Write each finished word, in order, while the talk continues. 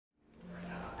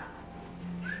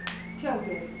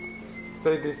Tailgate.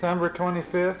 Say December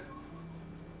 25th.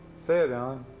 Say it,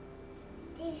 Ellen.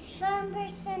 December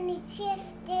 25th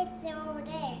is over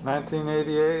there.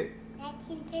 1988.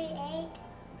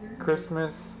 1938.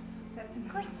 Christmas.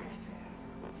 Christmas.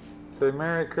 Say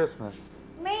Merry Christmas.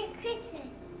 Merry Christmas.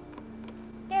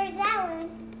 There's Alan.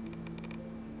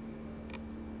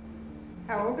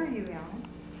 How old are you, Alan?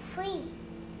 3.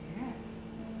 Yes.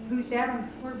 Who's that on the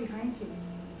floor behind you?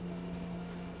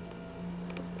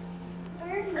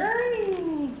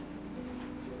 Ernie!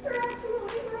 You're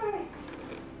absolutely right.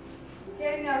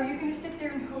 Okay, now you're going to sit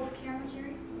there and hold the camera,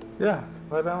 Jerry? Yeah,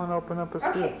 let Ellen open up a Okay.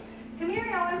 script. Come here,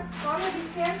 Alan. Go on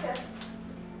with the Santa.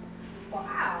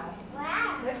 Wow.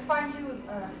 Wow. Let's find you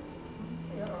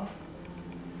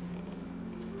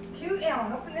to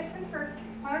Alan. Open this one first.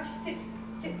 Why don't you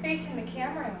sit facing the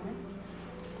camera, Alan?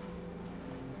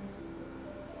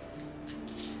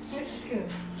 This is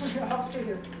good. I'll sit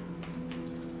here.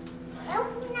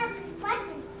 Open up the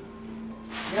presents.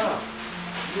 Yeah,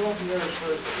 you open yours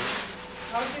first.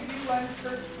 I'll give you one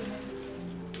first.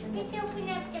 And then Just open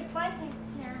up the presents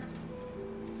now.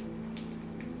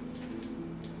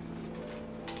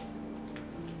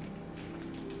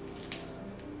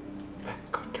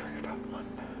 Go turn it up one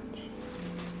notch.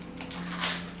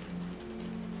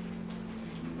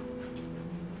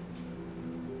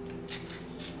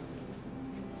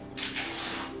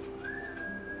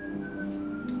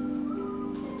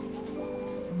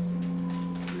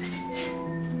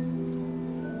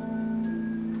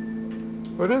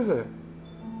 What is it?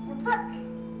 A book.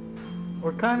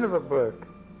 What kind of a book?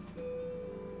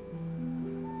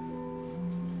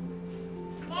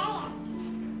 Dad.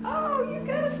 oh, you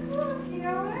got a book, you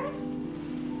know what?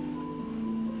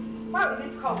 Wow,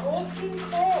 it's called Old King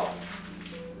Cole.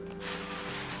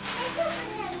 Let's open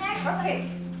the next one. Okay.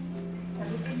 Now,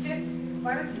 look at you.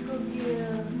 Why don't you go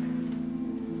give,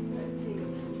 let's see.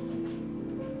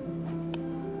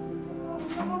 Oh,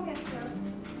 come on, Petra.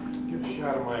 Give a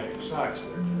shot of my socks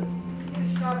there. Get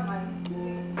a shot of my,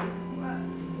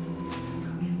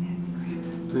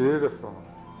 Beautiful.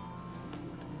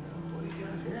 What do you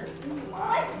got here?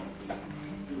 What?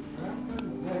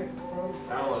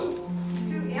 Alan.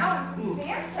 to Alan from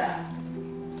Santa.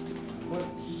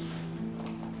 Let's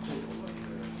take a look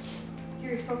there.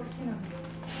 Jerry, focus in on me.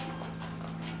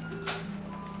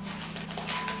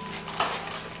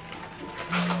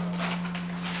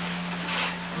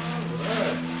 All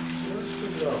right, here's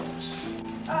the notes.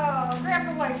 Oh,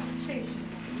 Grandpa likes the station.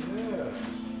 Yeah.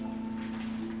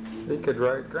 He could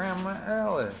write Grandma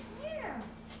Alice. Yeah.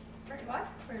 Very lots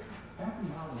of presents. Happy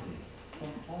holiday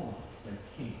from all the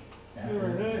king.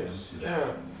 Very nice.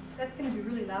 Yeah. That's going to be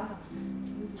really loud.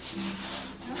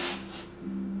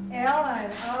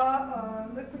 Ellen,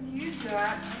 look what you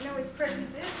got. I know it's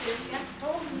present this is. You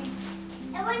told me.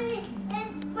 And when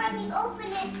we open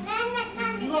it,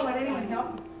 then You won't let anyone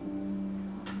help you.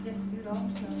 Just do it all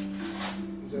yourself.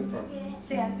 Who's that from?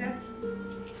 Santa.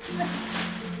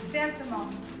 Santa Mom.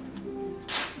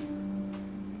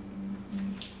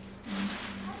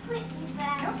 I'll put it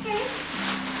back. Okay.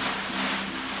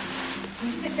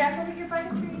 You sit back over here by the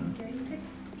tree. Okay, you pick.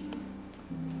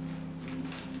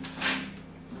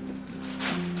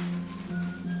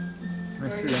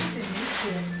 Let Or me you see.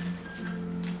 sit.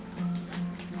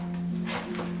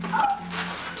 Oh!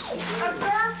 A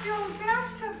Garfield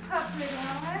bathtub puppet,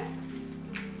 Ellen.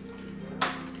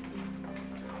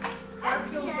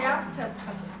 Garfield bathtub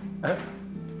puppet.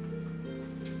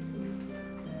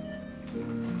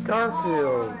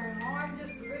 Garfield. Oh, I'm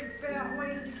just a big fat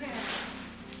lazy cat.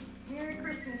 Merry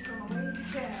Christmas from a lazy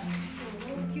cat. So a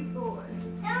little cute boy.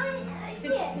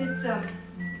 It's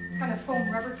kind of foam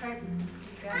rubber type.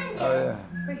 Oh yeah.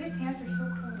 But his hands are so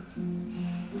cool.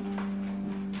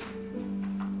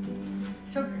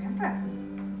 Show Grandpa.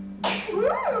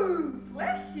 Woo!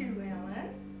 Bless you, Ellen.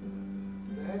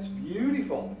 That's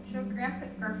beautiful. Show Grandpa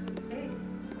Garfield's face.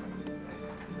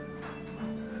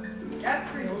 That's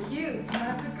pretty cute. You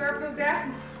want to put Garfield back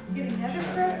and get another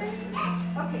present?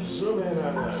 Okay. Zoom in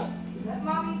on that. Let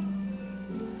Mommy.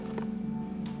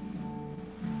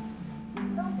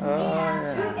 Oh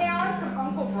yeah. To Alan from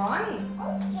Uncle Ronnie.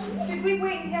 Okay. Should we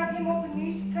wait and have him open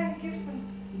these kind of gifts when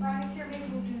Ronnie's here? Maybe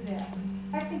we'll do that.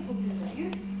 I think we'll do that.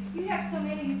 You have so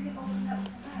many you can open up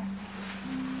for us.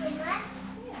 The last.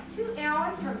 Yeah. To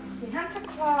Alan from Santa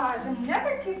Claus.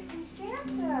 Another gift from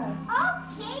Santa.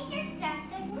 Okay, there's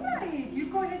something. Right. You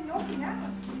go ahead and open that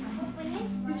one. Open this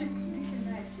These are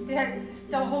one. nice. They had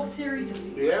it's a whole series of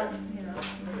these. Yeah? You know.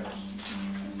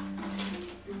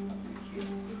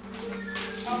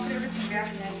 I'll put everything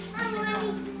back in that.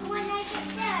 Mommy, when I get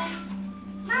done,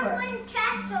 Mom, What? one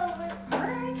trash over. All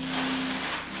right.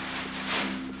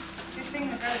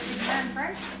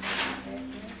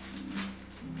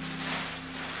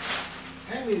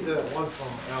 need one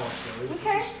from Alice.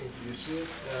 There. Okay. Do you see it?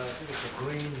 I think it's a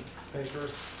green paper.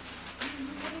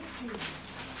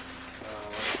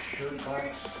 Like shirt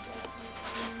box.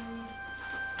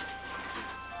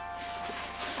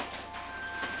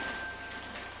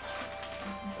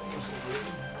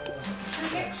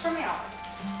 From Alice.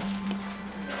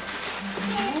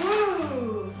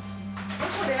 Ooh!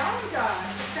 Look what Alan got.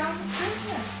 It sounds like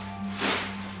Christmas.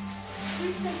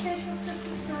 Sweet sensational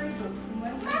Christmas storybook from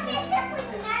Wednesday. Mommy, I said put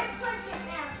the knife towards it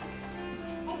now.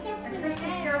 I said A put the Christmas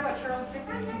knife. Carol by Charles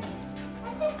Dickens. I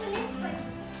said put this one.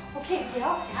 Okay,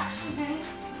 well, actually,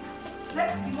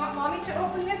 honey, you want Mommy to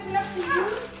open this one up for you?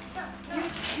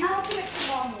 You open it for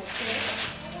Mommy, okay?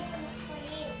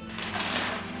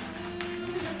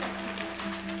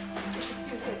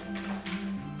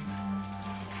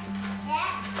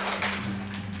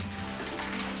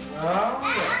 Oh,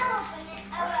 yeah.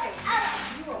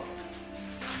 You open it.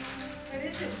 What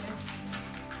is it?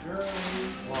 Jeremy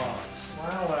Vlogs.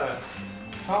 Well,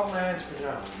 Tom Ranch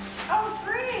pajamas. Oh,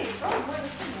 great! Oh, boy,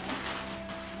 this is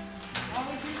nice. All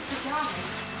we do is pajamas.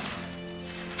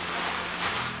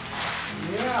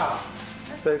 Yeah.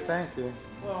 Say thank you.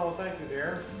 Well, thank you,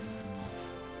 dear.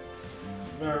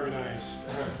 Very nice.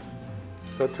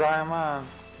 So try them on.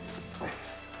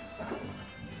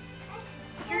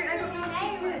 Jerry, I don't know what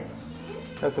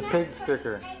this is. That's a pig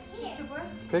sticker. It's a what?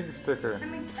 Pig sticker. I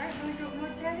mean, I really don't know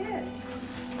what that is.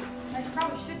 I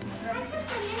probably shouldn't. I Right? said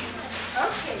put this one.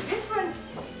 Okay, this one's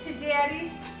to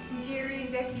Daddy, and Jerry,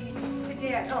 and Becky, to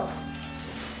Dad. Oh.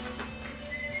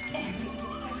 You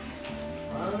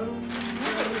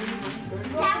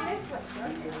open this one,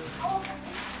 right?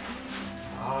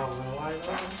 Well, I know.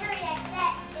 Hurry,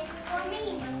 that is for me,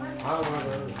 Mama.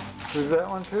 However, Is that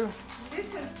one too? This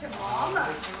one's to Mama.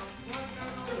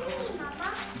 For me, Mama.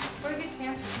 Boy, his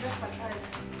hands are just like ours.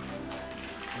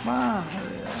 Come on,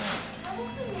 hurry up. I'll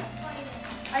open this one.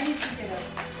 I need to get up.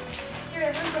 Jerry, I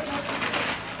really don't know what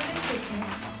this is.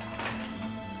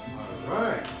 all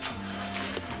right.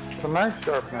 It's a knife I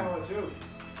sharpener. got one too.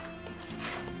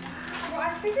 Well, I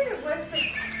figured it was, but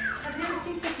I've never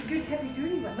seen such a good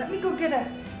heavy-duty one. Let me go get a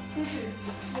scissors.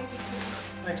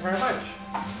 Thanks very much.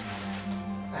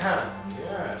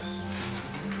 Yes.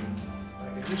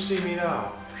 Like, can you see me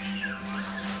now?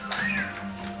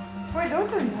 Boy,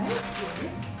 those are nice,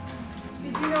 Jerry.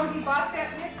 Did you know he bought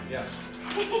that, Nick? Yes.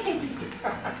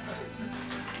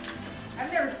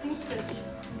 I've never seen such.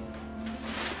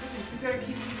 You better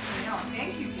keep these for now.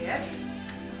 Thank you, Dad.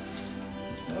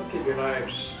 I'll keep your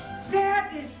knives.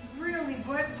 That is really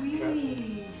what we Okay.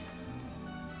 need.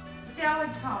 Salad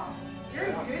tongs. Very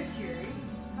Yeah. good, Jerry.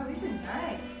 Oh, these are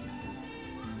nice.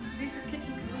 These are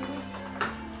kitchen caboodles.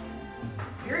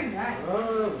 Very nice.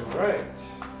 All right.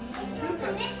 Super.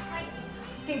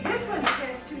 Okay, this one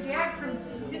says to Dad from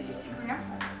this is to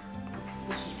Grandpa.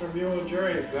 This is from you and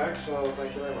Jerry, in fact, so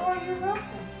thank you very much. Oh, you're welcome.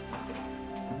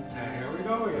 And here we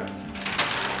go again.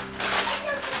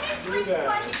 This Do one.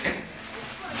 that. This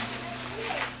one.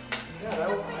 Yeah, I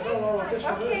don't know what this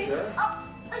one Okay. is, Jerry. Oh,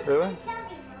 it's Really? a big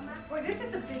heavy, Mama. Boy, this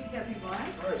is a big, heavy one.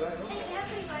 Where is that? Big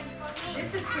heavy one for me.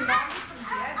 This is to Mommy from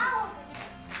Dad. I'll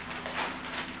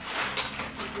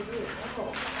open it.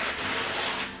 Oh.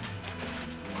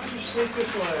 Why did you sneak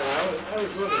this one in? I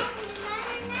was with it. That's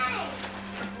another knife.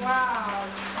 Wow.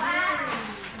 Wow.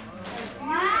 Beautiful.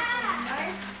 Wow.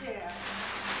 Nice set.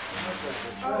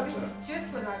 That's Oh, this a- is just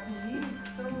what I've been needing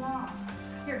for so long.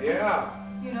 Here, Yeah.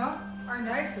 you know, our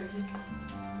knives are just.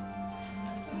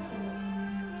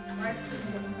 Right.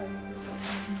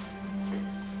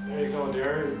 There you go,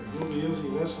 Jerry. You'll be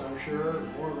using this, I'm sure,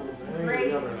 more than any of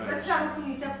Great. the other Let's knives. not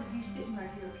open these up with you sitting right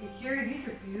here, okay? Jerry, these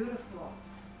are beautiful.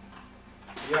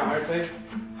 Yeah, I think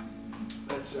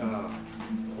that's a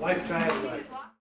lifetime. I think Like, it's